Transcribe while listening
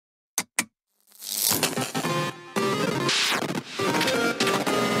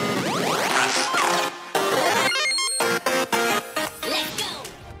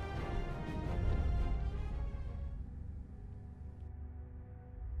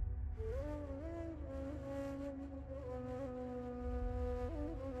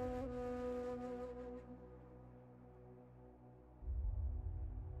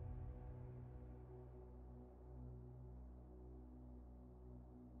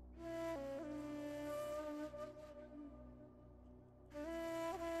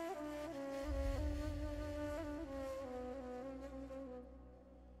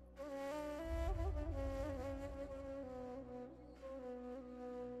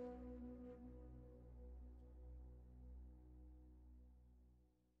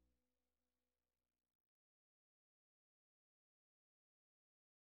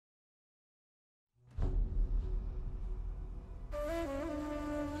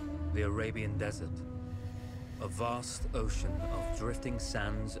The Arabian Desert. A vast ocean of drifting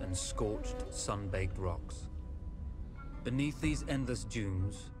sands and scorched, sun-baked rocks. Beneath these endless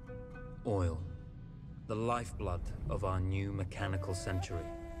dunes, oil. The lifeblood of our new mechanical century.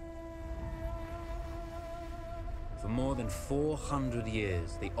 For more than 400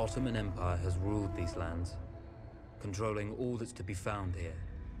 years, the Ottoman Empire has ruled these lands, controlling all that's to be found here.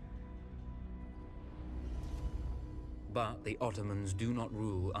 But the Ottomans do not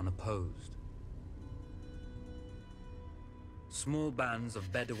rule unopposed. Small bands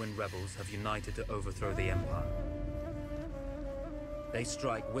of Bedouin rebels have united to overthrow the empire. They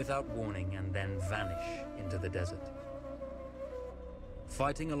strike without warning and then vanish into the desert.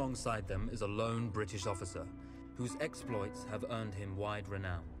 Fighting alongside them is a lone British officer, whose exploits have earned him wide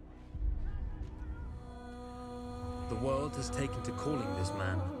renown. The world has taken to calling this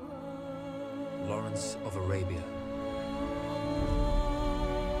man Lawrence of Arabia.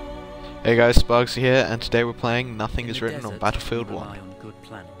 Hey guys, Spargsy here, and today we're playing Nothing Is Written on Battlefield 1. You rely on good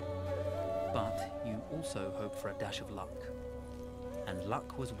planning, but you also hope for a dash of luck. And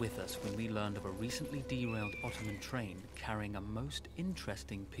luck was with us when we learned of a recently derailed Ottoman train carrying a most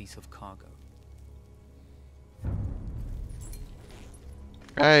interesting piece of cargo.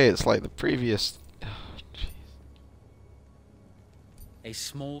 Hey, it's like the previous... Oh, jeez. A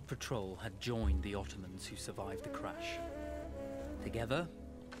small patrol had joined the Ottomans who survived the crash. Together,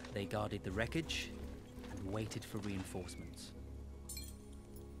 they guarded the wreckage and waited for reinforcements.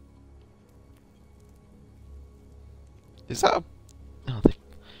 Is that a... Oh, they...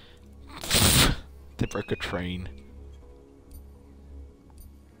 they broke a train.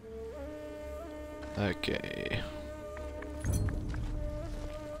 Okay.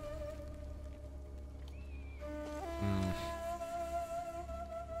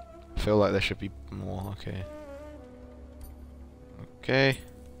 I feel like there should be more, okay. Okay.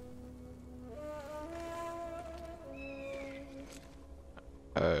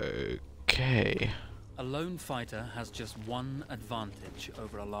 Okay. A lone fighter has just one advantage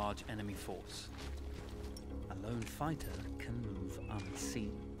over a large enemy force. A lone fighter can move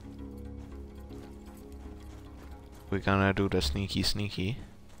unseen. We're gonna do the sneaky sneaky.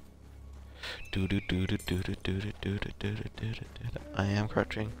 I am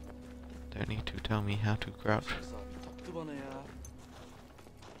crouching. Don't need to tell me how to crouch.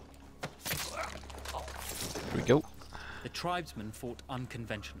 Here we go. The tribesmen fought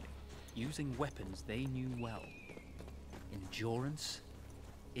unconventionally, using weapons they knew well. Endurance,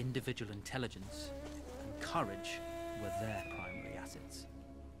 individual intelligence, and courage were their primary assets.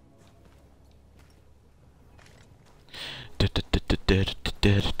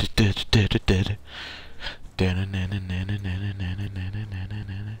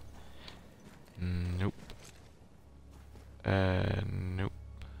 Nope. Nope.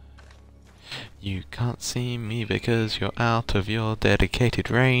 You can't see me because you're out of your dedicated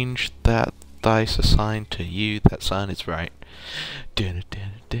range. That dice assigned to you, that sign is right.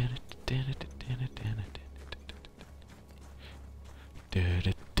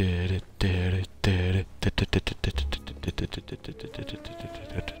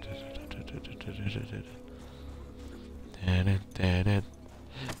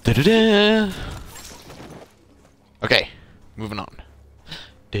 Okay, moving on.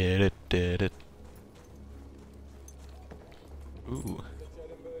 Ooh.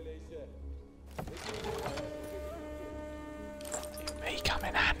 It may come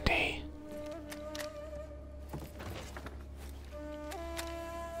in handy.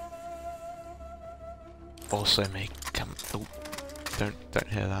 Also may come... Oh, don't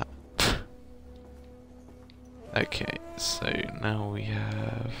hear that. Okay, so now we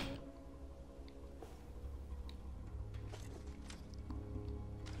have...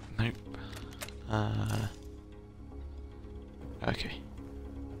 Nope. Okay.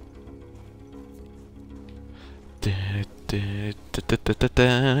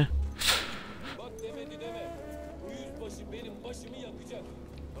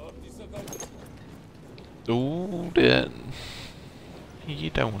 Ooh, then. You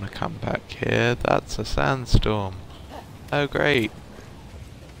don't want to come back here. That's a sandstorm. Oh, great.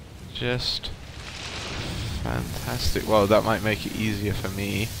 Just fantastic. Well, that might make it easier for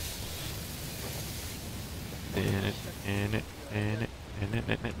me.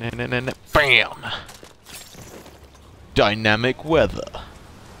 Bam! Dynamic weather.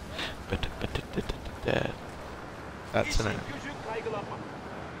 That's an...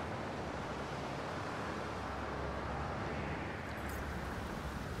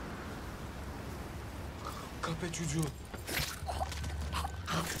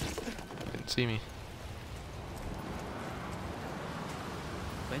 Didn't see me.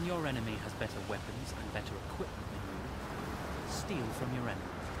 When your enemy has better weapons and better equipment than you, steal from your enemy.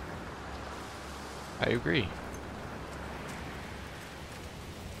 I agree.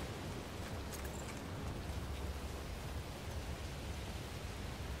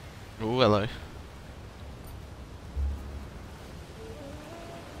 Oh, hello.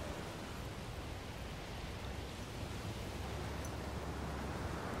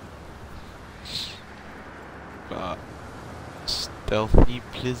 But stealthy,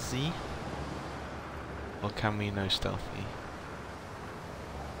 plizzy? Or can we no stealthy?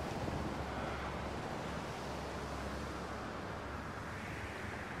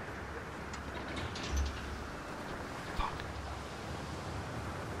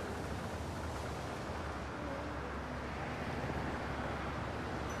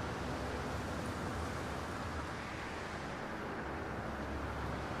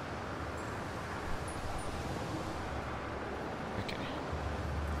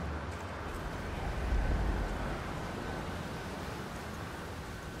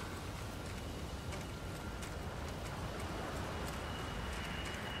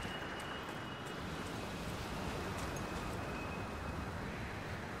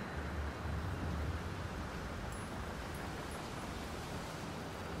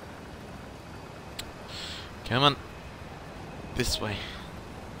 Come on. This way.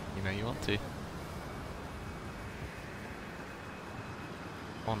 You know you want to.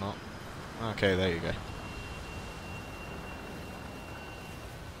 Or not. Okay, there you go.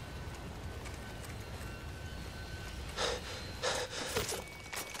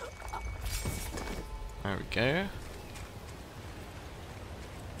 There we go.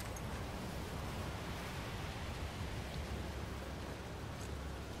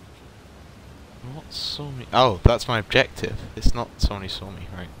 What saw me? Oh, that's my objective. It's not someone who saw me,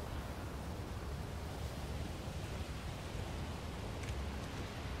 right?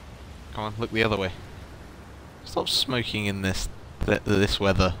 Come on, look the other way. Stop smoking in this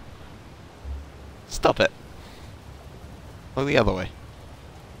weather. Stop it. Look the other way.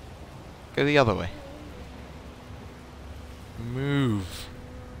 Go the other way. Move.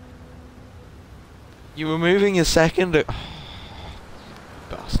 You were moving a second ago.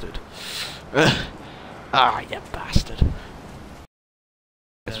 Bastard. Ah, you bastard.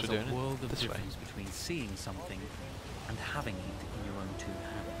 There's a world of difference between seeing something and having it in your own two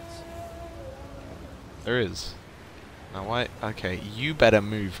hands. There is. Now why? Okay, you better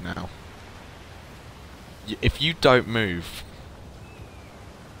move now. If you don't move,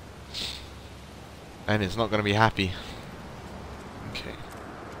 then it's not going to be happy. Okay.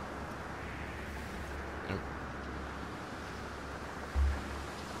 Nope.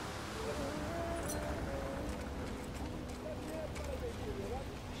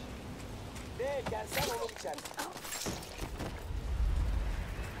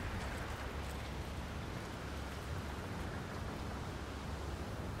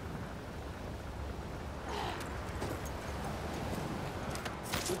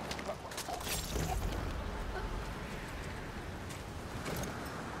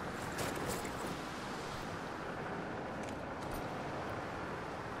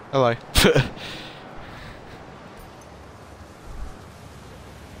 Hello.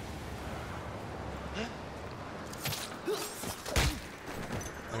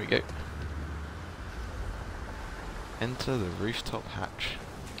 There we go. Enter the rooftop hatch.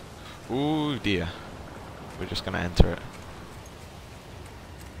 Ooh dear. We're just gonna enter it.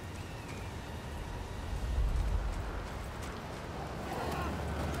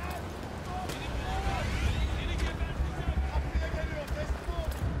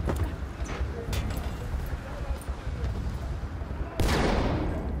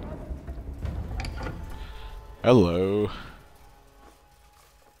 Hello.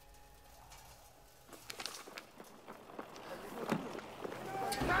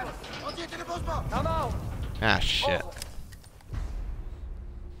 Ah, shit.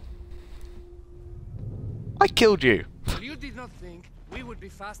 I killed you. You did not think we would be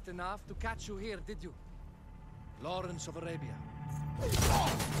fast enough to catch you here, did you? Lawrence of Arabia.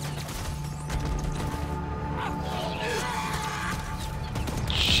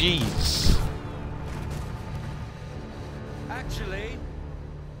 Jeez. Actually,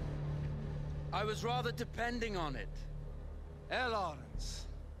 I was rather depending on it. Lawrence.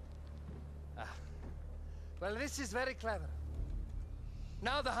 Well, this is very clever.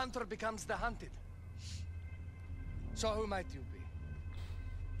 Now the hunter becomes the hunted. So who might you be?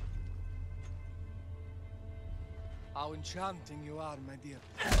 How enchanting you are, my dear.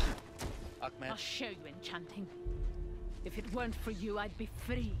 Ahmed. I'll show you enchanting. If it weren't for you, I'd be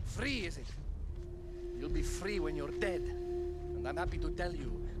free. Free, is it? You'll be free when you're dead. And I'm happy to tell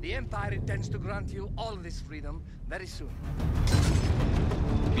you, The Empire intends to grant you all this freedom very soon.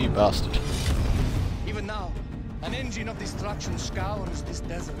 You bastard. Even now, an engine of destruction scours this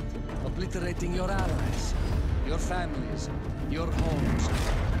desert, obliterating your allies, your families, your homes.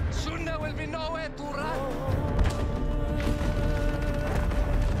 Soon there will be nowhere to run.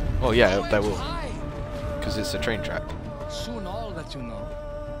 Oh yeah, Nowhere there to will. hide. Because it's a train track. Soon all that you know,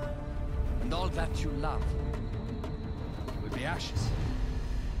 and all that you love, will be ashes.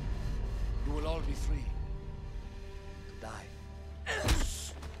 You will all be free to die.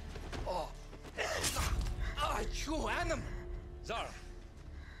 Oh, you animal! Zara.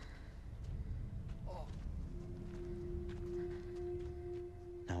 Oh.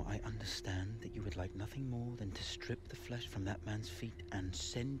 Now I understand that you would like nothing more than to strip the flesh from that man's feet and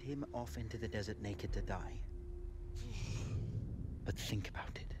send him off into the desert naked to die. But think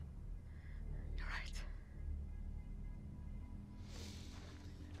about it. You're right.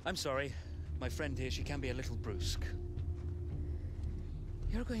 I'm sorry. My friend here, she can be a little brusque.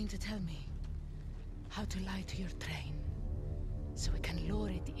 You're going to tell me how to lie to your train, so we can lure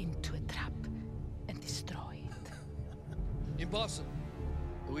it into a trap and destroy it. Impossible.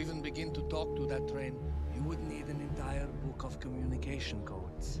 To even begin to talk to that train, you would need an entire book of communication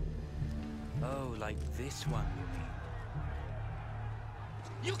codes. Oh, like this one, you mean?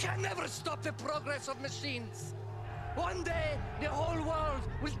 You can never stop the progress of machines. One day, the whole world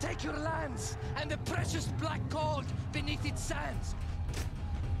will take your lands and the precious black gold beneath its sands.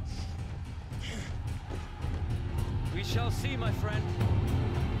 We shall see, my friend.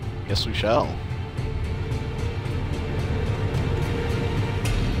 Yes, we shall.